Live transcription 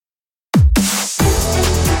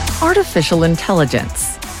artificial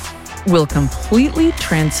intelligence will completely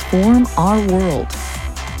transform our world.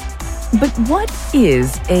 But what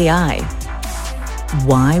is AI?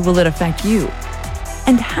 Why will it affect you?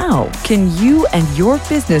 And how can you and your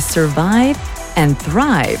business survive and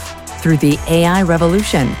thrive through the AI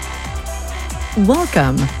revolution?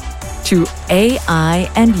 Welcome to AI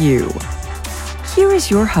and You. Here is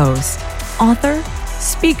your host, author,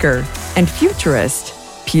 speaker, and futurist,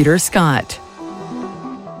 Peter Scott.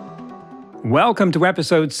 Welcome to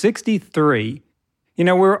episode 63.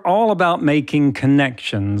 We're all about making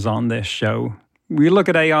connections on this show. We look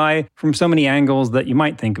at AI from so many angles that you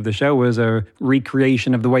might think of the show as a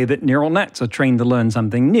recreation of the way that neural nets are trained to learn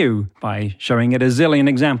something new by showing it a zillion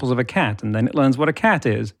examples of a cat, and then it learns what a cat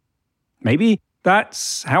is. Maybe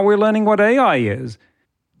that's how we're learning what AI is.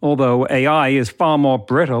 Although AI is far more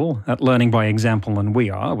brittle at learning by example than we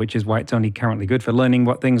are, which is why it's only currently good for learning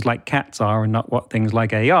what things like cats are and not what things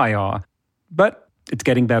like AI are. But it's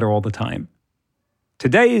getting better all the time.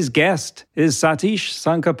 Today's guest is Satish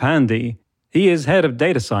Sankapandi. He is head of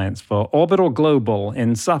data science for Orbital Global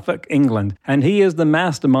in Suffolk, England, and he is the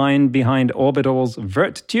mastermind behind Orbital's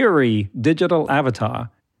VirtTury digital avatar.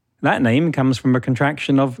 That name comes from a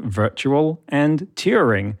contraction of virtual and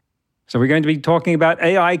Turing. So we're going to be talking about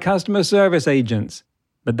AI customer service agents.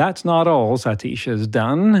 But that's not all Satish has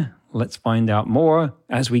done. Let's find out more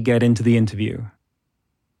as we get into the interview.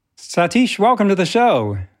 Satish, welcome to the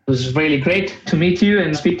show. It was really great to meet you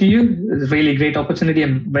and speak to you. It's a really great opportunity.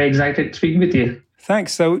 I'm very excited to speak with you.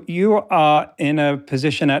 Thanks. So you are in a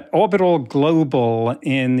position at Orbital Global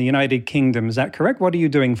in the United Kingdom. Is that correct? What are you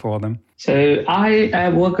doing for them? So I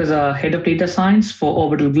work as a head of data science for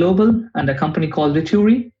Orbital Global and a company called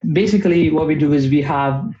VirtTury. Basically, what we do is we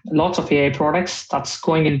have lots of AI products that's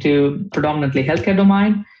going into predominantly healthcare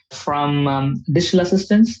domain, from digital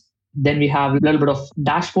assistants. Then we have a little bit of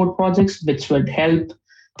dashboard projects, which would help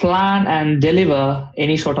plan and deliver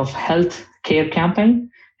any sort of health care campaign.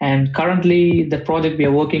 And currently, the project we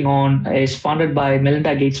are working on is funded by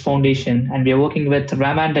Melinda Gates Foundation, and we are working with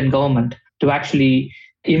Rwandan government to actually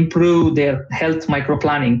improve their health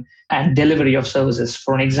microplanning and delivery of services.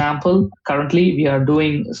 For an example, currently we are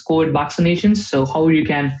doing COVID vaccinations, so how you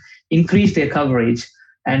can increase their coverage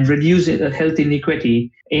and reduce health inequity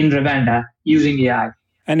in Rwanda using AI.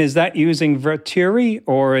 And is that using VirtTury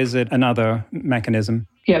or is it another mechanism?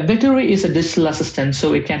 Yeah, VirtTury is a digital assistant,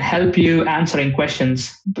 so it can help you answering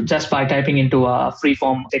questions just by typing into a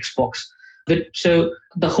free-form text box. So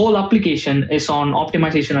the whole application is on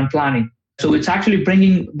optimization and planning. So it's actually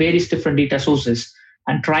bringing various different data sources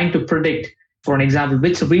and trying to predict, for an example,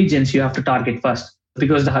 which regions you have to target first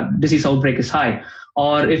because the disease outbreak is high.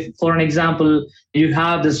 Or if, for an example, you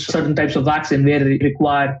have this certain types of vaccine where it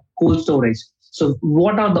require cold storage. So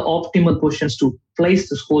what are the optimal positions to place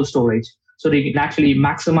this cold storage so that you can actually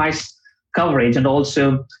maximize coverage and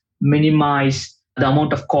also minimize the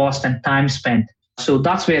amount of cost and time spent? So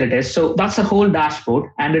that's where it is. So that's a whole dashboard,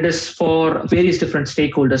 and it is for various different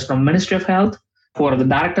stakeholders from Ministry of Health for the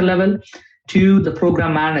director level to the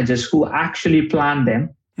program managers who actually plan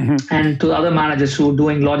them, and to other managers who are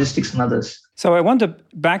doing logistics and others. So I want to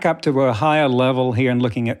back up to a higher level here and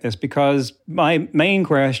looking at this, because my main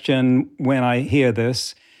question when I hear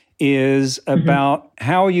this is about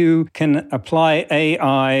how you can apply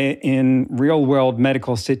AI in real-world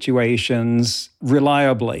medical situations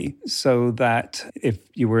reliably so that if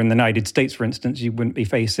you were in the United States, for instance, you wouldn't be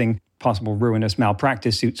facing possible ruinous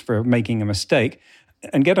malpractice suits for making a mistake.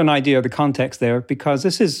 And get an idea of the context there, because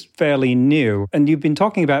this is fairly new. And you've been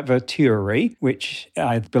talking about VirtTury, which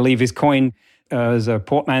I believe is coined as a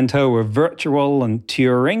portmanteau of virtual and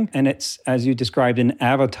Turing. And it's, as you described, an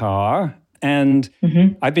avatar. And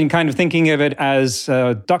I've been kind of thinking of it as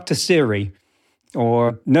Dr. Siri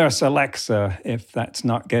or Nurse Alexa, if that's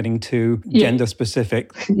not getting too gender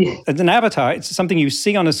specific. As an avatar, it's something you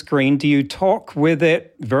see on a screen. Do you talk with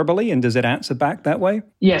it verbally, and does it answer back that way?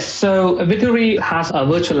 Yes. So VirtTury has a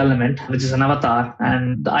virtual element, which is an avatar.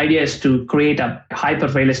 And the idea is to create a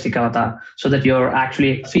hyper-realistic avatar so that you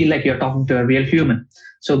actually feel like you're talking to a real human.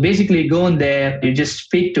 So basically, go in there, you just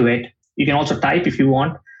speak to it. You can also type if you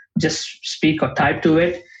want. Just speak or type to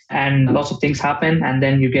it, and lots of things happen, and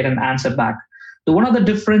then you get an answer back. So one of the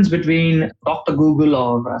difference between Dr. Google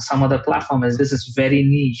or some other platform is this is very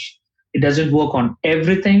niche. It doesn't work on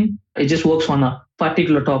everything. It just works on a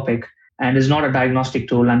particular topic and is not a diagnostic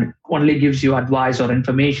tool, and it only gives you advice or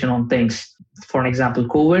information on things. For an example,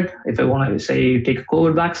 COVID, if I want to say you take a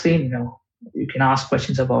COVID vaccine, you can ask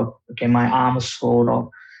questions about, okay, my arm is sore,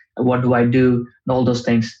 or what do I do, and all those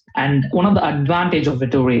things. And one of the advantage of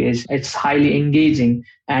VirtTury is it's highly engaging.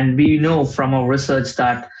 And we know from our research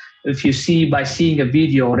that if you see by seeing a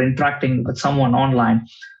video or interacting with someone online,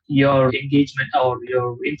 your engagement or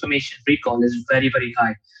your information recall is very, very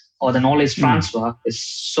high, or the knowledge transfer is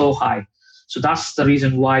so high. So that's the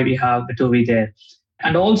reason why we have Vituri there.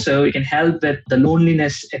 And also it can help with the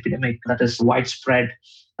loneliness epidemic that is widespread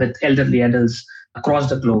with elderly adults across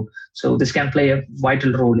the globe. So this can play a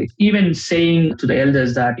vital role. Even saying to the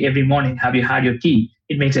elders that every morning, have you had your tea?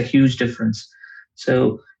 It makes a huge difference.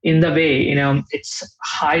 So in the way, it's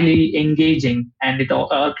highly engaging, and it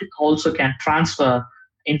also can transfer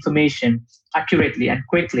information accurately and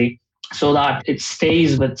quickly so that it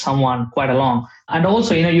stays with someone quite a long. And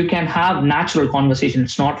also, you can have natural conversation.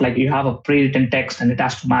 It's not like you have a pre-written text and it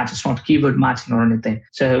has to match. It's not keyword matching or anything.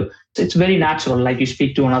 So it's very natural, like you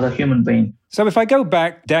speak to another human being. So if I go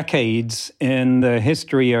back decades in the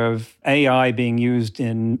history of AI being used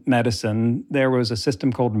in medicine, there was a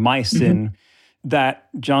system called MySyn that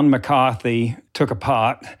John McCarthy took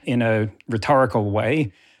apart in a rhetorical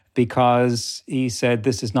way, because he said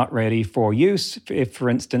this is not ready for use. If, for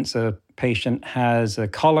instance, a patient has a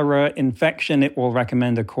cholera infection, it will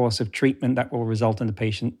recommend a course of treatment that will result in the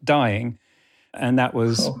patient dying. And that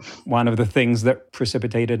was one of the things that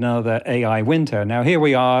precipitated another AI winter. Now, here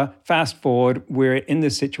we are, fast forward, we're in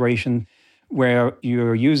this situation where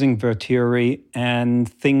you're using Vituri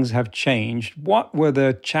and things have changed. What were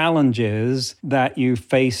the challenges that you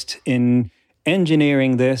faced in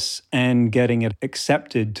engineering this and getting it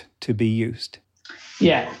accepted to be used?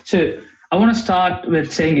 Yeah, so I want to start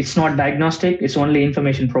with saying it's not diagnostic, it's only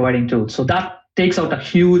information providing tool. So that takes out a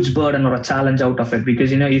huge burden or a challenge out of it,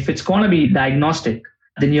 because if it's going to be diagnostic,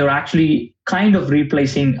 then you're actually kind of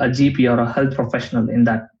replacing a GP or a health professional in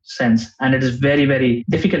that sense. And it is very, very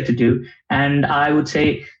difficult to do. And I would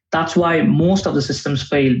say that's why most of the systems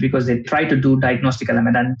fail, because they try to do diagnostic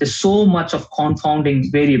element. And there's so much of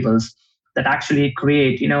confounding variables that actually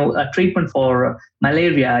create, a treatment for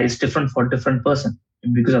malaria is different for a different person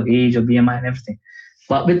because of age or BMI and everything.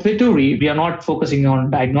 But with Vituri, we are not focusing on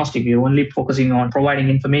diagnostic. We're only focusing on providing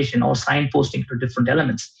information or signposting to different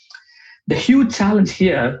elements. The huge challenge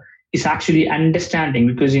here is actually understanding,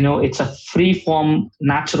 because, it's a free-form,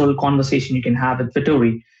 natural conversation you can have with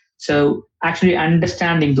Vituri. So actually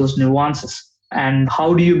understanding those nuances, and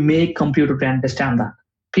how do you make computer to understand that?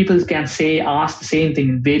 People can ask the same thing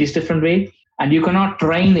in various different ways, and you cannot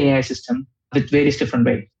train the AI system with various different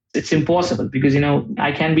ways. It's impossible, because,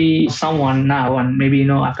 I can be someone now, and maybe,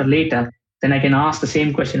 after later, then I can ask the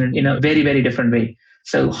same question in a very, very different way.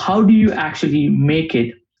 So how do you actually make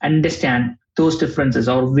it understand those differences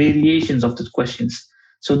or variations of the questions?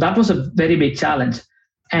 So that was a very big challenge.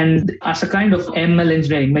 And as a kind of ML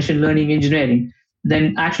engineering, machine learning engineering,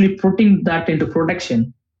 then actually putting that into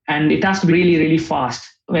production, and it has to be really, really fast.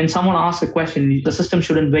 When someone asks a question, the system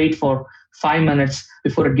shouldn't wait for 5 minutes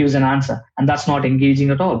before it gives an answer. And that's not engaging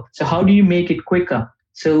at all. So how do you make it quicker?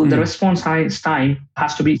 So the response time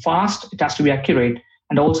has to be fast, it has to be accurate.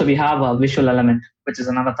 And also we have a visual element, which is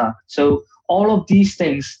an avatar. So all of these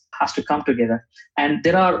things has to come together. And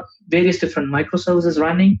there are various different microservices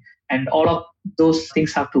running, and all of those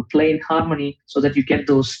things have to play in harmony so that you get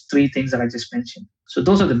those three things that I just mentioned. So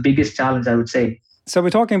those are the biggest challenge, I would say. So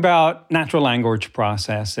we're talking about natural language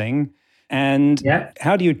processing. And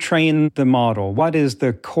how do you train the model? What is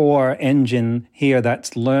the core engine here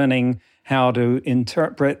that's learning how to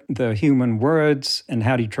interpret the human words, and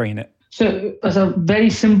how do you train it? So as a very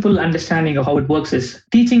simple understanding of how it works is,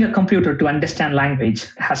 teaching a computer to understand language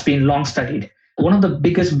has been long studied. One of the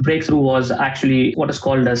biggest breakthrough was actually what is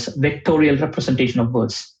called as vectorial representation of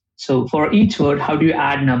words. So for each word, how do you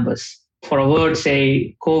add numbers? For a word,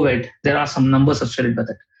 say COVID, there are some numbers associated with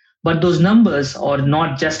it. But those numbers are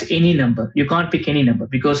not just any number. You can't pick any number,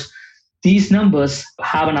 because these numbers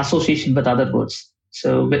have an association with other words.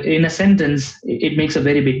 So in a sentence, it makes a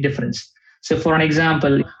very big difference. So for an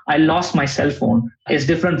example, I lost my cell phone. It's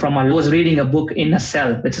different from I was reading a book in a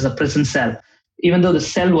cell, which is a prison cell. Even though the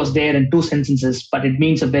cell was there in two sentences, but it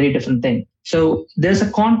means a very different thing. So there's a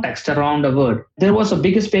context around a word. There was a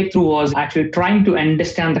biggest breakthrough was actually trying to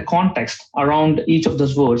understand the context around each of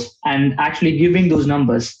those words and actually giving those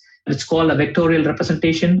numbers. It's called a vectorial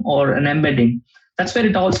representation or an embedding. That's where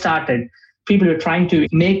it all started. People were trying to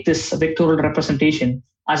make this vectorial representation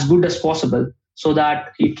as good as possible so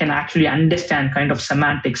that it can actually understand kind of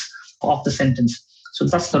semantics of the sentence. So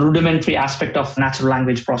that's the rudimentary aspect of natural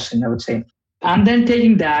language processing, I would say. And then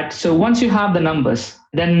taking that, so once you have the numbers,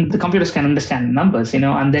 then the computers can understand the numbers,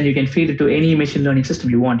 and then you can feed it to any machine learning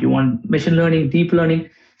system you want. You want machine learning, deep learning,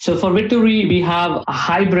 So for Vituri, we have a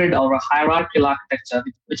hybrid or a hierarchical architecture,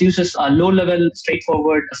 which uses a low-level,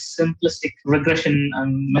 straightforward, simplistic regression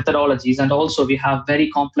methodologies. And also we have very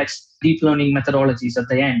complex deep learning methodologies at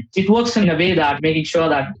the end. It works in a way that making sure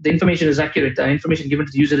that the information is accurate, the information given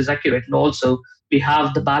to the user is accurate. And also we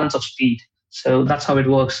have the balance of speed. So that's how it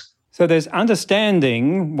works. So there's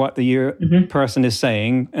understanding what the person is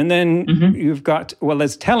saying, and then you've got,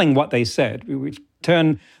 there's telling what they said. We've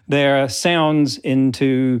turned their sounds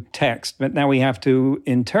into text, but now we have to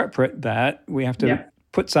interpret that. We have to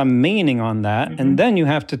put some meaning on that, and then you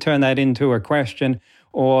have to turn that into a question,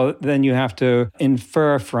 or then you have to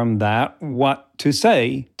infer from that what to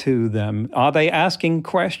say to them. Are they asking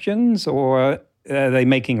questions, or are they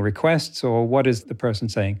making requests, or what is the person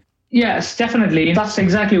saying? Yes, definitely. That's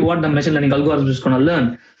exactly what the machine learning algorithm is going to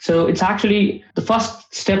learn. So it's actually the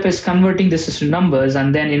first step is converting this to numbers,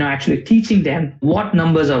 and then actually teaching them what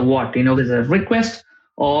numbers are what. There's a request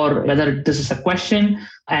or whether this is a question.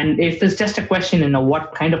 And if it's just a question,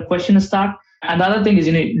 what kind of question is that? And the other thing is,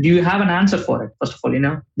 do you have an answer for it? First of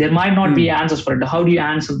all, there might not be answers for it. How do you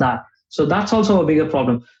answer that? So that's also a bigger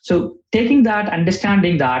problem. So taking that,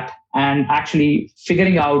 understanding that, and actually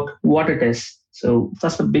figuring out what it is. So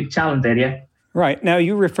that's the big challenge there, yeah. Right. Now,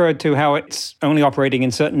 you referred to how it's only operating in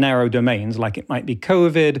certain narrow domains, like it might be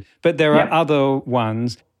COVID, but there are other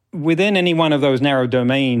ones. Within any one of those narrow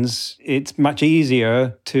domains, it's much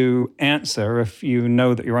easier to answer if you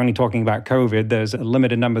know that you're only talking about COVID. There's a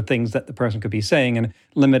limited number of things that the person could be saying and a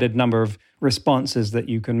limited number of responses that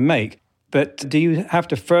you can make. But do you have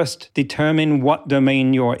to first determine what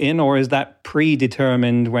domain you're in, or is that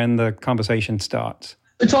predetermined when the conversation starts?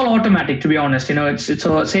 It's all automatic, to be honest. It's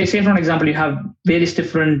all, say for an example, you have various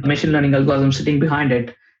different machine learning algorithms sitting behind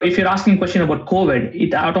it. If you're asking a question about COVID,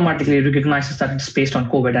 it automatically recognizes that it's based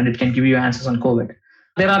on COVID and it can give you answers on COVID.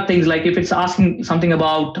 There are things like if it's asking something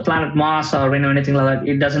about planet Mars or anything like that,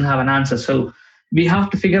 it doesn't have an answer. So we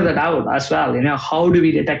have to figure that out as well. How do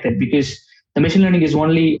we detect it? Because the machine learning is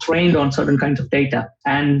only trained on certain kinds of data,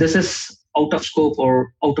 and this is out of scope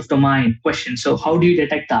or out of domain question. So how do you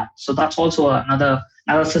detect that? So that's also another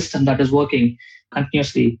system that is working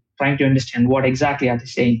continuously, trying to understand what exactly are they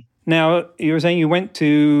saying. Now, you were saying you went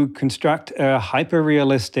to construct a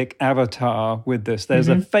hyper-realistic avatar with this. There's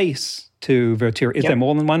a face to Vituri. Is there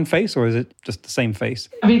more than one face, or is it just the same face?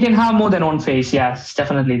 We can have more than one face, yes,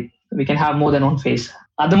 definitely. We can have more than one face.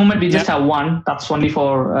 At the moment, we just have one. That's only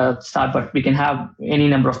for start, but we can have any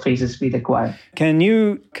number of faces we require. Can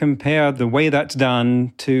you compare the way that's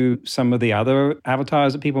done to some of the other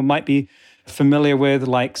avatars that people might be familiar with,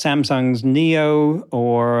 like Samsung's Neo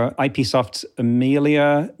or IPsoft's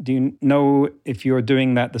Amelia? Do you know if you're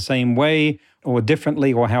doing that the same way or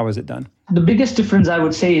differently, or how is it done? The biggest difference I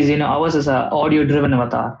would say is, ours is an audio-driven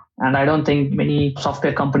avatar, and I don't think many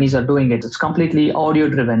software companies are doing it. It's completely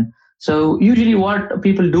audio-driven. So usually what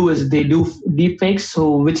people do is they do deepfakes,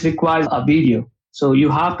 which requires a video. So you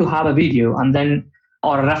have to have a video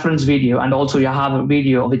or a reference video, and also you have a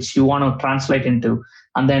video which you want to translate into.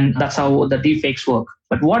 And then that's how the deepfakes work.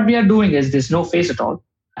 But what we are doing is there's no face at all.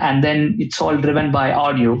 And then it's all driven by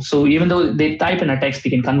audio. So even though they type in a text, we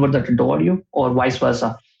can convert that into audio or vice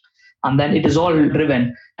versa. And then it is all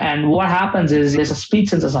driven. And what happens is there's a speech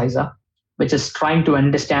synthesizer, which is trying to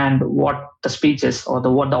understand what the speech is or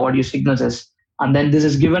what the audio signals is. And then this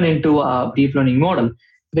is given into a deep learning model,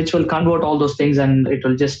 which will convert all those things, and it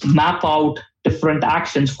will just map out different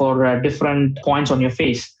actions for different points on your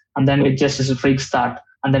face. And then it just reads that,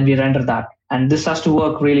 and then we render that. And this has to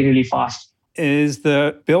work really, really fast. Is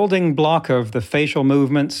the building block of the facial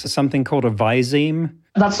movements something called a viseme?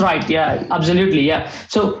 That's right. Yeah, absolutely. Yeah.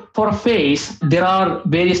 So for a face, there are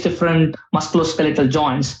various different musculoskeletal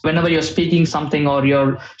joints. Whenever you're speaking something or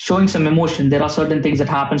you're showing some emotion, there are certain things that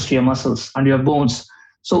happens to your muscles and your bones.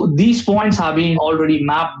 So these points have been already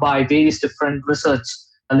mapped by various different research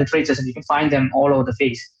literatures, and you can find them all over the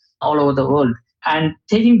face, all over the world. And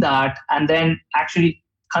taking that and then actually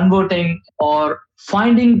converting or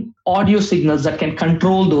finding audio signals that can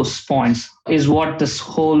control those points is what this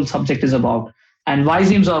whole subject is about. And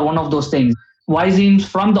visemes are one of those things. Visemes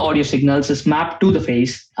from the audio signals is mapped to the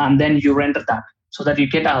face, and then you render that so that you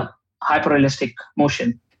get a hyper-realistic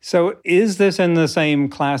motion. So is this in the same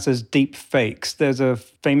class as deep fakes? There's a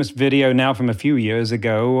famous video now from a few years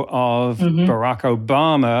ago of Barack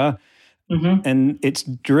Obama, and it's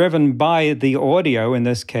driven by the audio, in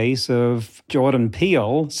this case, of Jordan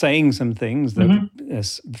Peele saying some things that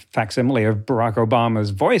is facsimile of Barack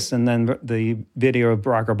Obama's voice, and then the video of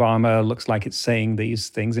Barack Obama looks like it's saying these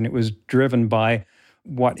things, and it was driven by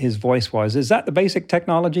what his voice was. Is that the basic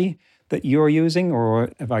technology that you're using, or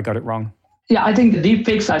have I got it wrong? Yeah, I think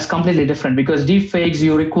deepfakes is completely different because deepfakes,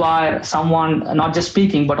 you require someone not just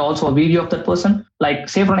speaking, but also a video of that person. Like,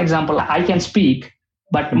 say, for an example, I can speak,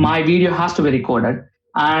 but my video has to be recorded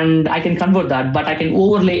and I can convert that, but I can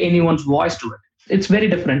overlay anyone's voice to it. It's very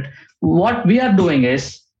different. What we are doing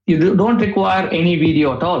is you don't require any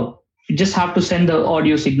video at all. You just have to send the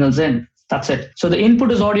audio signals in. That's it. So the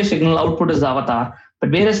input is audio signal, output is the avatar.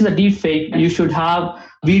 But whereas in the deepfake, you should have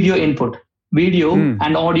video input, video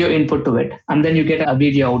and audio input to it. And then you get a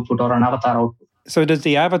video output or an avatar output. So does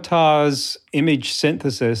the avatar's image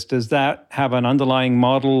synthesis, does that have an underlying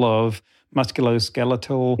model of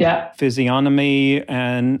musculoskeletal physiognomy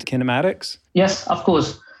and kinematics? Yes, of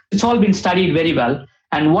course. It's all been studied very well.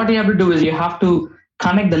 And what you have to do is you have to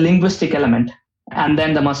connect the linguistic element and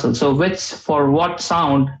then the muscle. So which, for what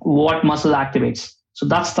sound, what muscle activates. So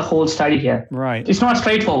that's the whole study here. Right. It's not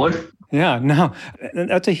straightforward. Yeah, no,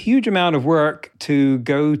 that's a huge amount of work to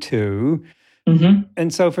go to.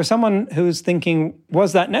 And so for someone who's thinking,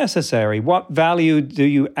 was that necessary? What value do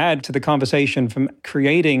you add to the conversation from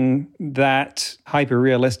creating that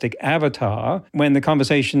hyper-realistic avatar when the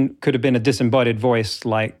conversation could have been a disembodied voice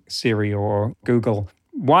like Siri or Google?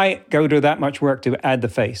 Why go to that much work to add the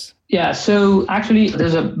face? Yeah, so actually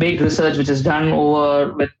there's a big research which is done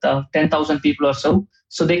over with 10,000 people or so.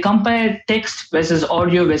 So they compare text versus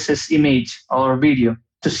audio versus image or video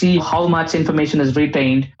to see how much information is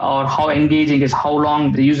retained or how engaging is how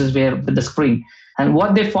long the users were with the screen. And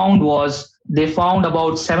what they found was they found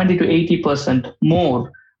about 70 to 80%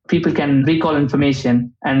 more people can recall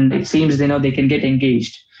information, and it seems they can get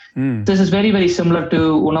engaged. This is very, very similar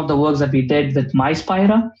to one of the works that we did with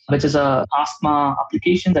MySpira, which is an asthma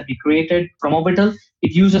application that we created from Orbital.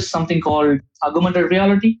 It uses something called augmented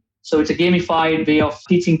reality. So it's a gamified way of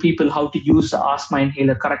teaching people how to use the asthma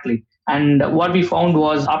inhaler correctly. And what we found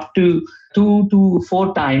was up to 2 to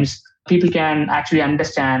 4 times, people can actually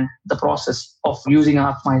understand the process of using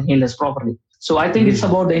asthma inhalers properly. So I think it's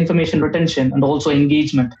about the information retention and also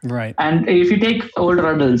engagement. Right. And if you take older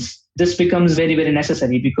adults, this becomes very, very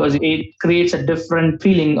necessary because it creates a different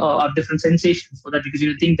feeling or a different sensation for that, because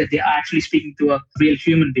you think that they're actually speaking to a real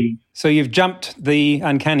human being. So you've jumped the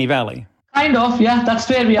uncanny valley. Kind of, yeah, that's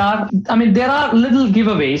where we are. I mean, there are little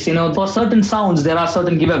giveaways, for certain sounds, there are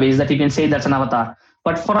certain giveaways that you can say that's an avatar.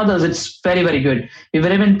 But for others, it's very, very good. We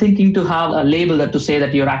were even thinking to have a label that to say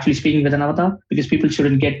that you're actually speaking with an avatar, because people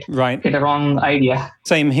shouldn't get a wrong idea.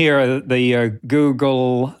 Same here, the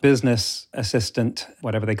Google Business Assistant,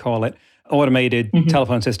 whatever they call it, automated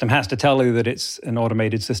telephone system has to tell you that it's an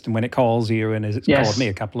automated system when it calls you, and it's called me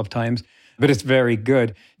a couple of times. But it's very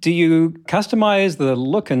good. Do you customize the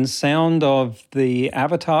look and sound of the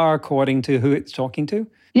avatar according to who it's talking to?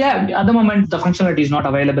 Yeah, at the moment, the functionality is not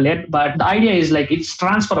available yet, but the idea is it's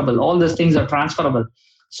transferable. All these things are transferable.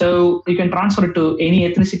 So you can transfer it to any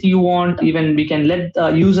ethnicity you want. Even we can let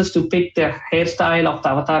users to pick their hairstyle of the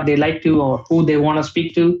avatar they like to, or who they want to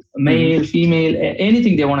speak to, male, female,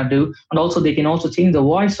 anything they want to do. And also they can also change the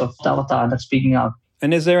voice of the avatar that's speaking out.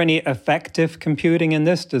 And is there any effective computing in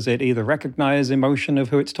this? Does it either recognize emotion of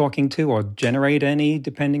who it's talking to or generate any,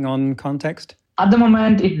 depending on context? At the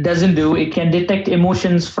moment, it doesn't do. It can detect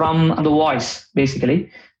emotions from the voice, basically.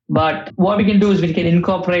 But what we can do is we can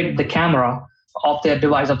incorporate the camera of their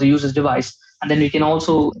device, of the user's device, and then we can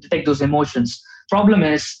also detect those emotions. Problem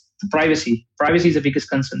is privacy. Privacy is the biggest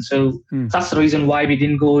concern. So that's the reason why we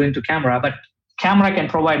didn't go into camera. But camera can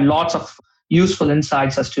provide lots of useful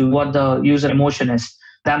insights as to what the user emotion is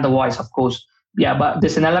than the voice, of course. Yeah, but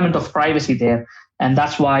there's an element of privacy there. And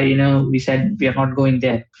that's why, we said we are not going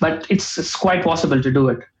there. But it's quite possible to do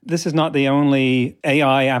it. This is not the only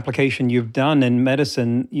AI application you've done in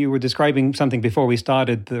medicine. You were describing something before we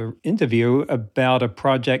started the interview about a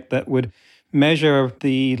project that would measure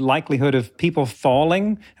the likelihood of people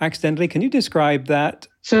falling accidentally. Can you describe that?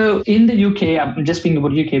 So in the UK, I'm just speaking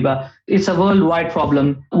about UK, but it's a worldwide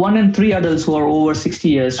problem. 1 in 3 adults who are over 60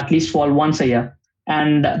 years at least fall once a year.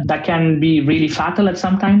 And that can be really fatal at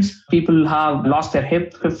sometimes. People have lost their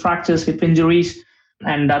hip fractures, hip injuries.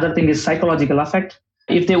 And the other thing is psychological effect.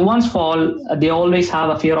 If they once fall, they always have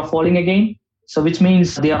a fear of falling again. So which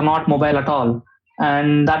means they are not mobile at all.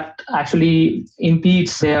 And that actually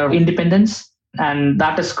impedes their independence. And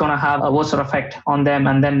that is going to have a worse effect on them.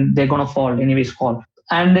 And then they're going to fall.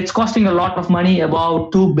 And it's costing a lot of money.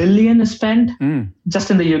 About 2 billion is spent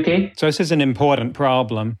just in the UK. So this is an important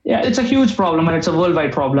problem. Yeah, it's a huge problem, and it's a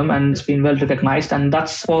worldwide problem, and it's been well recognized. And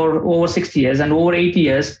that's for over 60 years. And over 80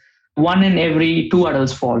 years, 1 in every 2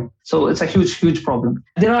 adults fall. So it's a huge, huge problem.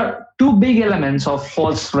 There are 2 big elements of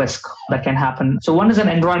false risk that can happen. So one is an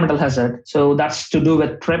environmental hazard. So that's to do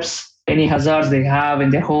with trips. any hazards they have in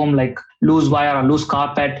their home, like loose wire or loose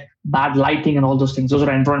carpet, bad lighting, and all those things. Those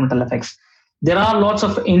are environmental effects. There are lots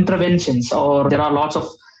of interventions, or there are lots of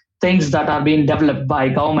things that are being developed by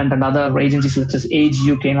government and other agencies such as Age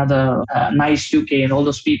UK and other NICE UK and all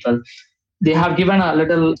those people. They have given a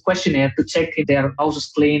little questionnaire to check if their house is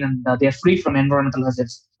clean and they're free from environmental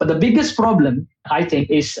hazards. But the biggest problem, I think,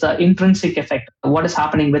 is the intrinsic effect, what is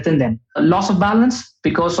happening within them. A loss of balance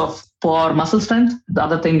because of poor muscle strength. The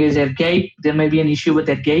other thing is their gait. There may be an issue with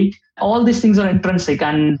their gait. All these things are intrinsic,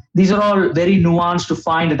 and these are all very nuanced to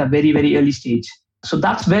find at a very, very early stage. So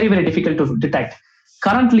that's very, very difficult to detect.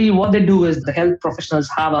 Currently, what they do is the health professionals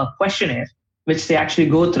have a questionnaire which they actually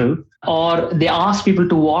go through, or they ask people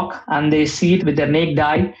to walk and they see it with their naked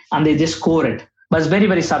eye and they just score it. But it's very,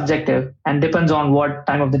 very subjective and depends on what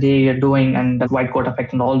time of the day you're doing, and the white coat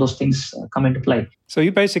effect and all those things come into play. So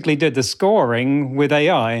you basically did the scoring with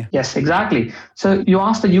AI. Yes, exactly. So you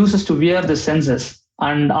ask the users to wear the sensors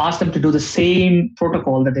and ask them to do the same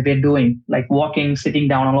protocol that they were doing, like walking, sitting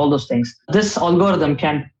down, and all those things. This algorithm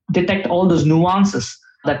can detect all those nuances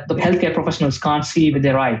that the healthcare professionals can't see with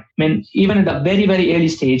their eye. I mean, even at a very, very early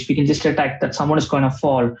stage, we can just detect that someone is going to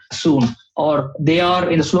fall soon, or they are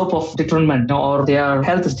in the slope of detriment, or their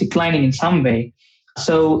health is declining in some way.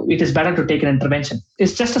 So it is better to take an intervention.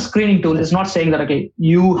 It's just a screening tool. It's not saying that, okay,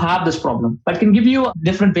 you have this problem, but it can give you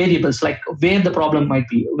different variables, like where the problem might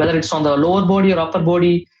be, whether it's on the lower body or upper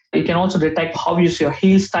body. It can also detect how your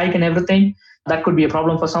heels tight and everything. That could be a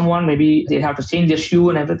problem for someone. Maybe they have to change their shoe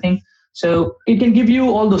and everything. So it can give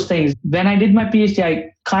you all those things. When I did my PhD,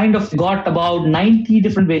 I kind of got about 90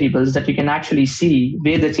 different variables that you can actually see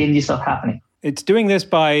where the changes are happening. It's doing this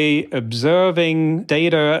by observing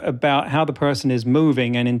data about how the person is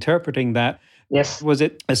moving and interpreting that. Yes. Was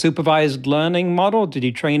it a supervised learning model? Did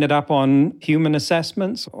you train it up on human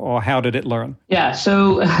assessments, or how did it learn? Yeah,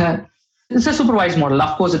 so it's a supervised model.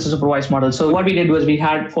 Of course, it's a supervised model. So what we did was we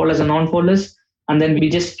had folders and non-folders, and then we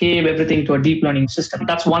just gave everything to a deep learning system.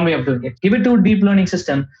 That's one way of doing it. Give it to a deep learning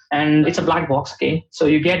system, and it's a black box, okay? So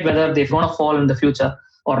you get whether they're going to fall in the future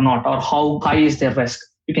or not, or how high is their risk.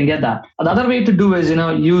 You can get that. The other way to do is,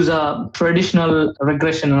 use a traditional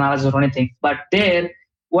regression analysis or anything. But there,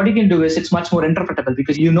 what you can do is it's much more interpretable,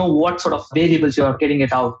 because you know what sort of variables you are getting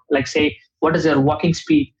it out. Like, say, what is their walking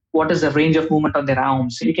speed? What is the range of movement on their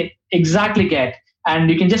arms? So you can exactly get, and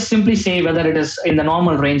you can just simply say whether it is in the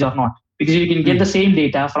normal range or not. Because you can get the same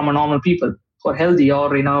data from a normal people who are healthy,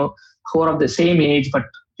 or who are of the same age, but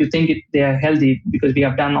you think they are healthy because we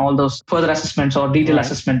have done all those further assessments or detailed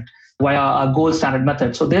assessment via a gold standard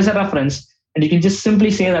method. So there's a reference, and you can just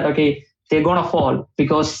simply say that, okay, they're going to fall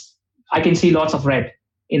because I can see lots of red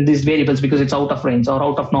in these variables because it's out of range or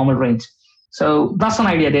out of normal range. So that's an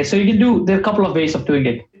idea there. So there are a couple of ways of doing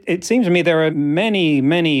it. It seems to me there are many,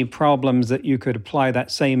 many problems that you could apply that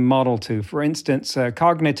same model to. For instance,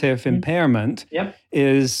 cognitive impairment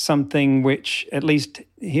is something which, at least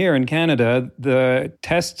here in Canada, the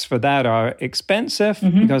tests for that are expensive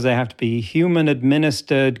because they have to be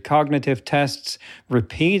human-administered cognitive tests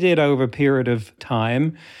repeated over a period of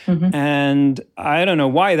time. And I don't know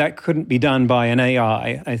why that couldn't be done by an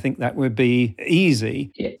AI. I think that would be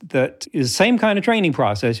easy. That is the same kind of training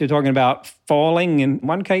process. You're talking about falling in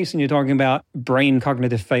one case and you're talking about brain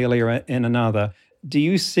cognitive failure in another. Do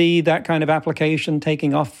you see that kind of application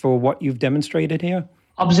taking off for what you've demonstrated here?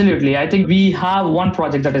 Absolutely. I think we have one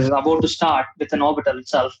project that is about to start with an orbital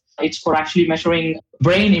itself. It's for actually measuring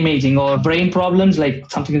brain imaging or brain problems,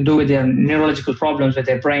 like something to do with their neurological problems with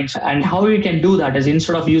their brains. And how you can do that is,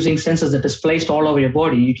 instead of using sensors that is placed all over your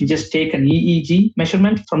body, you can just take an EEG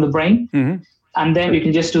measurement from the brain. And then you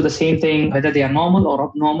can just do the same thing, whether they are normal or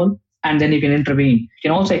abnormal. And then you can intervene. You can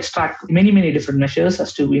also extract many, many different measures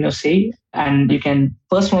as to, say, and you can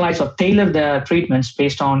personalize or tailor the treatments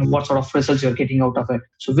based on what sort of results you're getting out of it.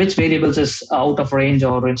 So which variables is out of range,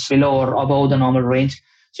 or it's below or above the normal range.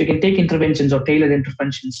 So you can take interventions or tailored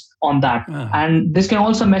interventions on that. And this can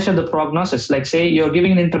also measure the prognosis. Like, say you're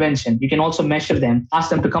giving an intervention, you can also measure them, ask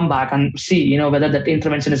them to come back and see, whether that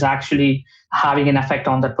intervention is actually having an effect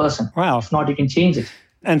on that person. Wow. If not, you can change it.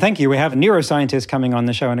 And thank you. We have a neuroscientist coming on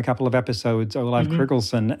the show in a couple of episodes, Olav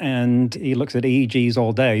Krigelson, and he looks at EEGs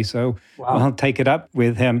all day. So I'll take it up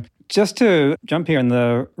with him. Just to jump here in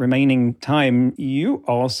the remaining time, you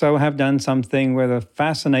also have done something with a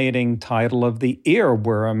fascinating title of the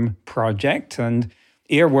Earworm Project. And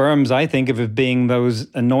earworms, I think of as being those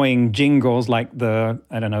annoying jingles like the,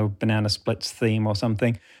 Banana Splits theme or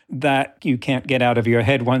something that you can't get out of your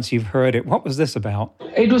head once you've heard it. What was this about?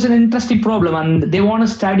 It was an interesting problem, and they want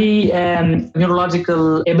to study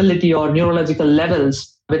neurological ability or neurological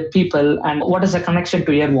levels with people and what is the connection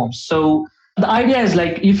to earworms. So the idea is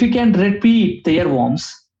like if you can repeat the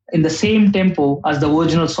earworms in the same tempo as the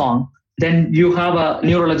original song, then you have a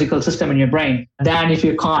neurological system in your brain. Than if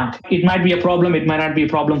you can't. It might be a problem, it might not be a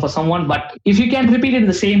problem for someone, but if you can repeat it in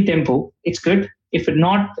the same tempo, it's good. If it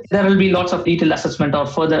not, there will be lots of detailed assessment or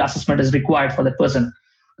further assessment is required for that person.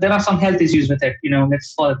 There are some health issues with it,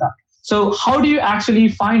 let's call it that. So how do you actually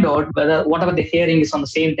find out whether whatever they're hearing is on the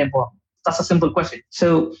same tempo? That's a simple question.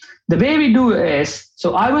 So the way we do is,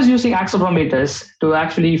 so I was using accelerometers to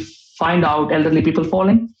actually find out elderly people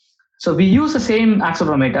falling. So we use the same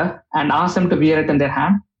accelerometer and ask them to wear it in their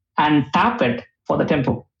hand and tap it for the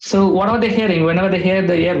tempo. So whatever they're hearing, whenever they hear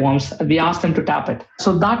the earworms, we ask them to tap it.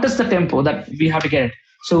 So that is the tempo that we have to get it.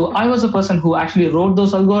 So I was the person who actually wrote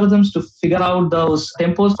those algorithms to figure out those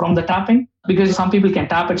tempos from the tapping, because some people can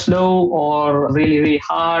tap it slow or really, really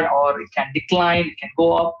hard, or it can decline, it can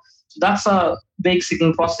go up. So that's a big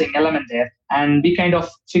signal processing element there. And we kind of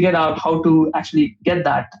figured out how to actually get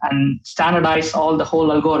that and standardize all the whole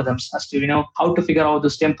algorithms as to, how to figure out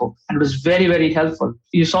this tempo. And it was very, very helpful.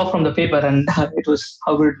 You saw from the paper and it was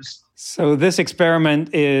how good it was. So this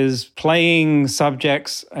experiment is playing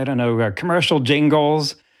subjects, commercial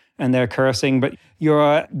jingles, and they're cursing, but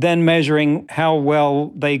you're then measuring how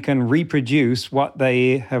well they can reproduce what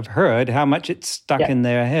they have heard, how much it's stuck in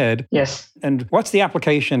their head. Yes. And what's the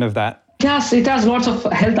application of that? Yes, it has lots of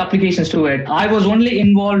health applications to it. I was only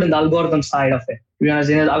involved in the algorithm side of it. To be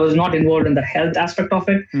honest, I was not involved in the health aspect of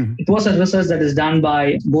it. Mm-hmm. It was a research that is done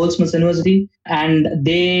by Goldsmiths University, and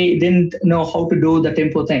they didn't know how to do the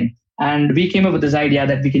tempo thing. And we came up with this idea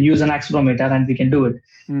that we can use an accelerometer and we can do it.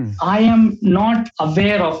 Mm. I am not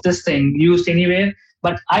aware of this thing used anywhere,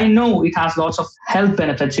 but I know it has lots of health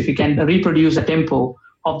benefits if you can reproduce the tempo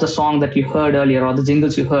of the song that you heard earlier or the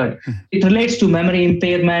jingles you heard. It relates to memory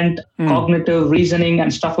impairment, cognitive reasoning,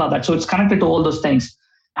 and stuff like that. So it's connected to all those things.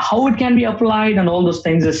 How it can be applied and all those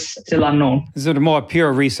things is still unknown. It's sort of more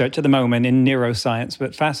pure research at the moment in neuroscience,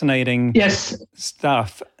 but fascinating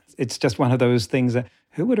stuff. It's just one of those things that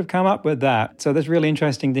who would have come up with that? So that's really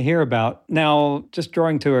interesting to hear about. Now, just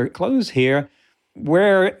drawing to a close here,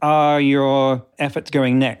 where are your efforts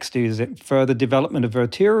going next? Is it further development of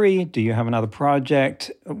Verturi? Do you have another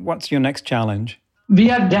project? What's your next challenge?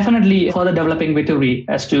 We are definitely further developing Verturi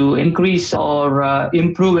as to increase or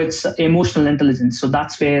improve its emotional intelligence. So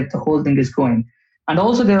that's where the whole thing is going. And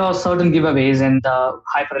also there are certain giveaways in the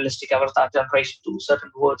hyperrealistic avatar generation to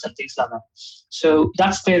certain words and things like that. So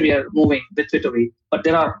that's where we are moving with Verturi. But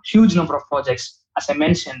there are huge number of projects. As I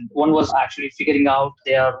mentioned, one was actually figuring out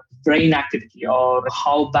their brain activity or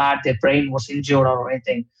how bad their brain was injured or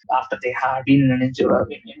anything after they had been in an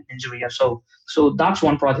injury or so. So that's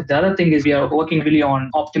one project. The other thing is we are working really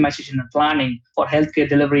on optimization and planning for healthcare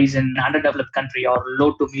deliveries in underdeveloped country or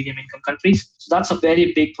low to medium income countries. So that's a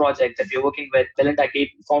very big project that we're working with Melinda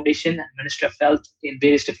Gates Foundation and Ministry of Health in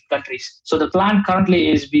various different countries. So the plan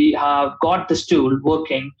currently is we have got this tool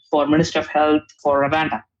working for Ministry of Health for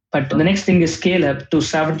Rwanda. But the next thing is scale up to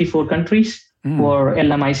 74 countries for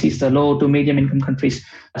LMICs, the low to medium income countries.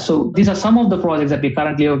 So these are some of the projects that we're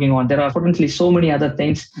currently working on. There are potentially so many other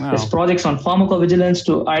things. Wow. There's projects on pharmacovigilance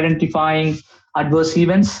to identifying adverse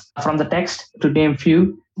events from the text, to name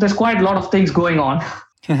few. There's quite a lot of things going on.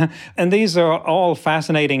 And these are all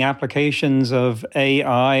fascinating applications of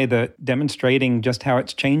AI that demonstrating just how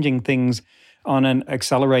it's changing things on an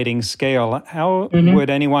accelerating scale. How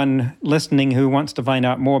would anyone listening who wants to find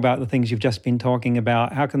out more about the things you've just been talking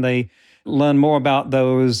about, how can they learn more about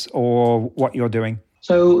those or what you're doing?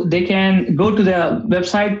 So they can go to the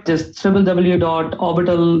website, just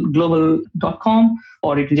www.orbitalglobal.com,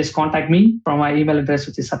 or you can just contact me from my email address,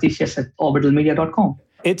 which is satish@orbitalmedia.com.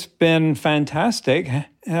 It's been fantastic.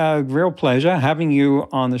 Real pleasure having you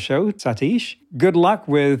on the show, Satish. Good luck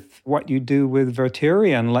with what you do with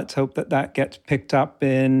Verturi, and let's hope that that gets picked up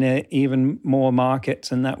in even more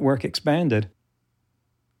markets and that work expanded.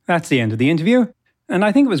 That's the end of the interview. And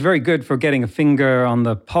I think it was very good for getting a finger on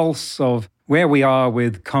the pulse of where we are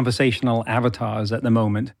with conversational avatars at the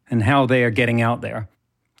moment and how they are getting out there.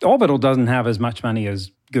 Orbital doesn't have as much money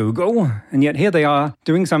as Google, and yet here they are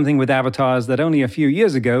doing something with avatars that only a few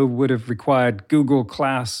years ago would have required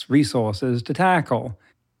Google-class resources to tackle.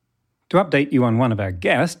 To update you on one of our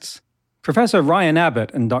guests, Professor Ryan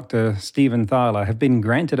Abbott and Dr. Stephen Thaler have been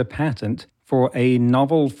granted a patent for a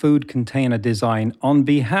novel food container design on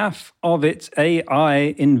behalf of its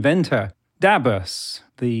AI inventor, Dabus,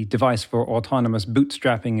 the device for autonomous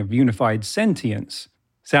bootstrapping of unified sentience.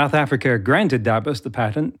 South Africa granted Dabus the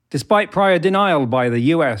patent, despite prior denial by the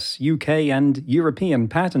US, UK, and European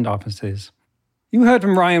patent offices. You heard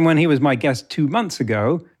from Ryan when he was my guest 2 months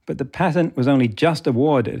ago, but the patent was only just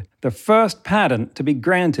awarded, the first patent to be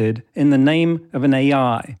granted in the name of an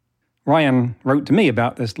AI. Ryan wrote to me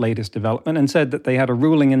about this latest development and said that they had a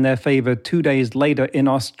ruling in their favor 2 days later in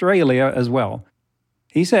Australia as well.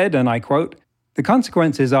 He said, and I quote, "The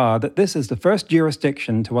consequences are that this is the first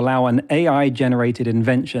jurisdiction to allow an AI-generated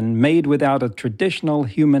invention made without a traditional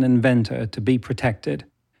human inventor to be protected.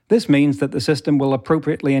 This means that the system will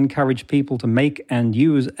appropriately encourage people to make and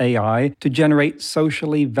use AI to generate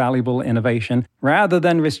socially valuable innovation rather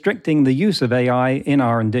than restricting the use of AI in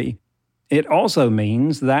R&D. It also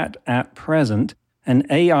means that, at present, an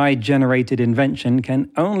AI-generated invention can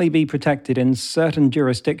only be protected in certain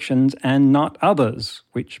jurisdictions and not others,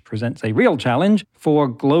 which presents a real challenge for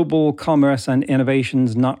global commerce and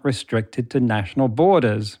innovations not restricted to national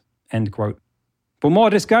borders." End quote. For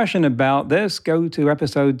more discussion about this, go to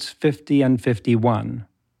episodes 50 and 51.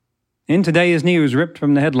 In today's news, ripped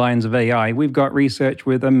from the headlines of AI, we've got research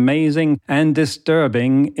with amazing and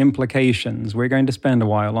disturbing implications. We're going to spend a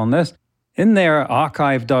while on this. In their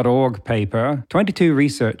archive.org paper, 22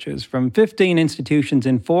 researchers from 15 institutions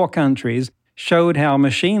in 4 countries showed how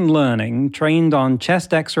machine learning trained on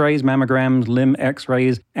chest x-rays, mammograms, limb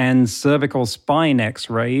x-rays, and cervical spine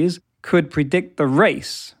x-rays could predict the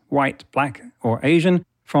race, white, black, or Asian,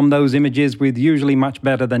 from those images with usually much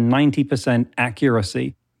better than 90%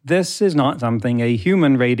 accuracy. This is not something a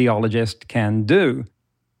human radiologist can do.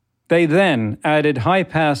 They then added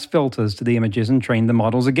high-pass filters to the images and trained the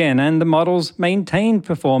models again, and the models maintained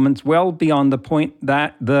performance well beyond the point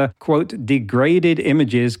that the, quote, degraded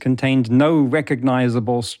images contained no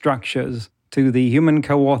recognizable structures. To the human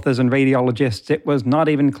co-authors and radiologists, it was not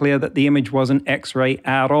even clear that the image was an X-ray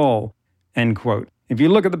at all, end quote. If you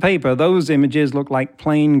look at the paper, those images look like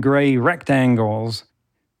plain gray rectangles,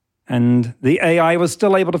 and the AI was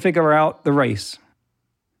still able to figure out the race.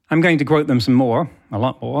 I'm going to quote them some more, a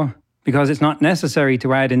lot more, because it's not necessary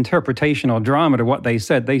to add interpretation or drama to what they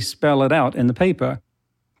said. They spell it out in the paper.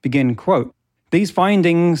 Begin quote. "These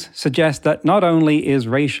findings suggest that not only is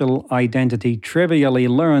racial identity trivially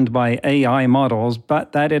learned by AI models,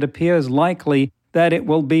 but that it appears likely that it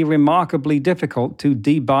will be remarkably difficult to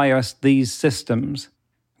debias these systems.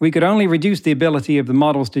 We could only reduce the ability of the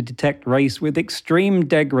models to detect race with extreme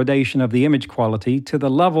degradation of the image quality to the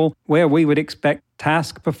level where we would expect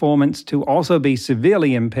task performance to also be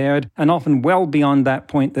severely impaired, and often well beyond that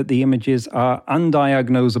point that the images are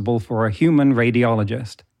undiagnosable for a human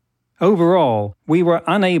radiologist. Overall, we were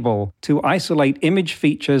unable to isolate image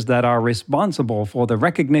features that are responsible for the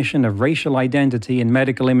recognition of racial identity in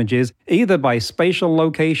medical images, either by spatial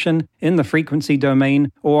location in the frequency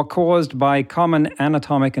domain or caused by common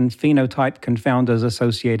anatomic and phenotype confounders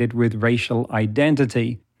associated with racial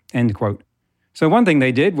identity." End quote. So one thing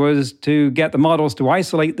they did was to get the models to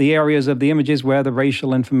isolate the areas of the images where the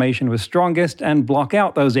racial information was strongest and block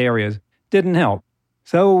out those areas. Didn't help.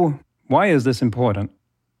 So why is this important?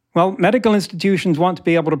 Well, medical institutions want to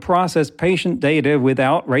be able to process patient data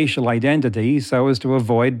without racial identity so as to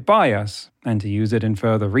avoid bias and to use it in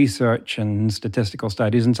further research and statistical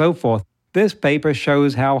studies and so forth. This paper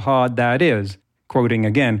shows how hard that is. Quoting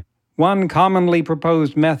again, "One commonly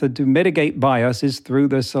proposed method to mitigate bias is through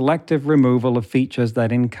the selective removal of features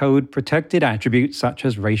that encode protected attributes such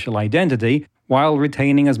as racial identity, while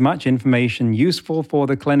retaining as much information useful for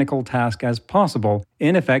the clinical task as possible,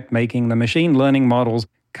 in effect making the machine learning models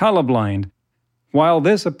colorblind. While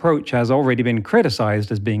this approach has already been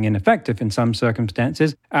criticized as being ineffective in some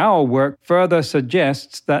circumstances, our work further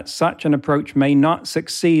suggests that such an approach may not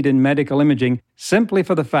succeed in medical imaging simply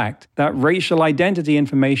for the fact that racial identity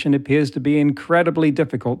information appears to be incredibly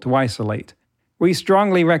difficult to isolate. We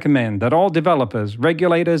strongly recommend that all developers,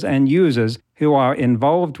 regulators, and users who are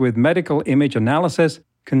involved with medical image analysis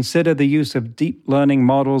consider the use of deep learning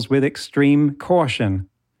models with extreme caution.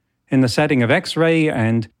 In the setting of X-ray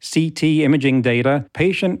and CT imaging data,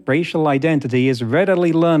 patient racial identity is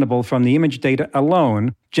readily learnable from the image data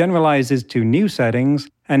alone, generalizes to new settings,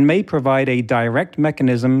 and may provide a direct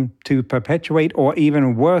mechanism to perpetuate or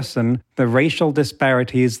even worsen the racial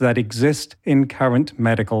disparities that exist in current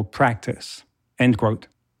medical practice." End quote.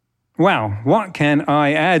 Wow, what can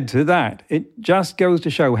I add to that? It just goes to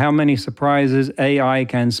show how many surprises AI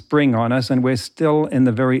can spring on us, and we're still in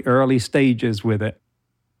the very early stages with it.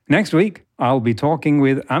 Next week, I'll be talking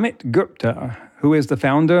with Amit Gupta, who is the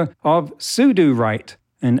founder of SudoWrite,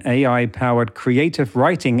 an AI-powered creative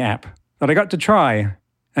writing app that I got to try,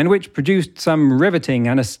 and which produced some riveting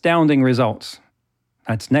and astounding results.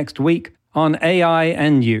 That's next week on AI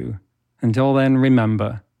and You. Until then,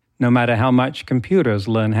 remember, No matter how much computers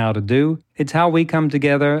learn how to do, it's how we come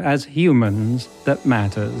together as humans that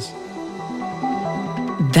matters.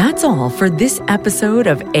 That's all for this episode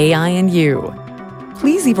of AI and You.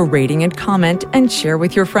 Please leave a rating and comment and share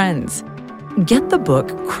with your friends. Get the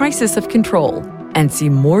book Crisis of Control and see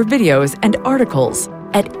more videos and articles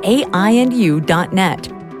at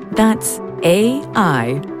aiandyou.net. That's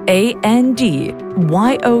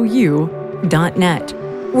aiandyou.net,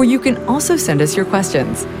 where you can also send us your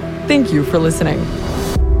questions. Thank you for listening.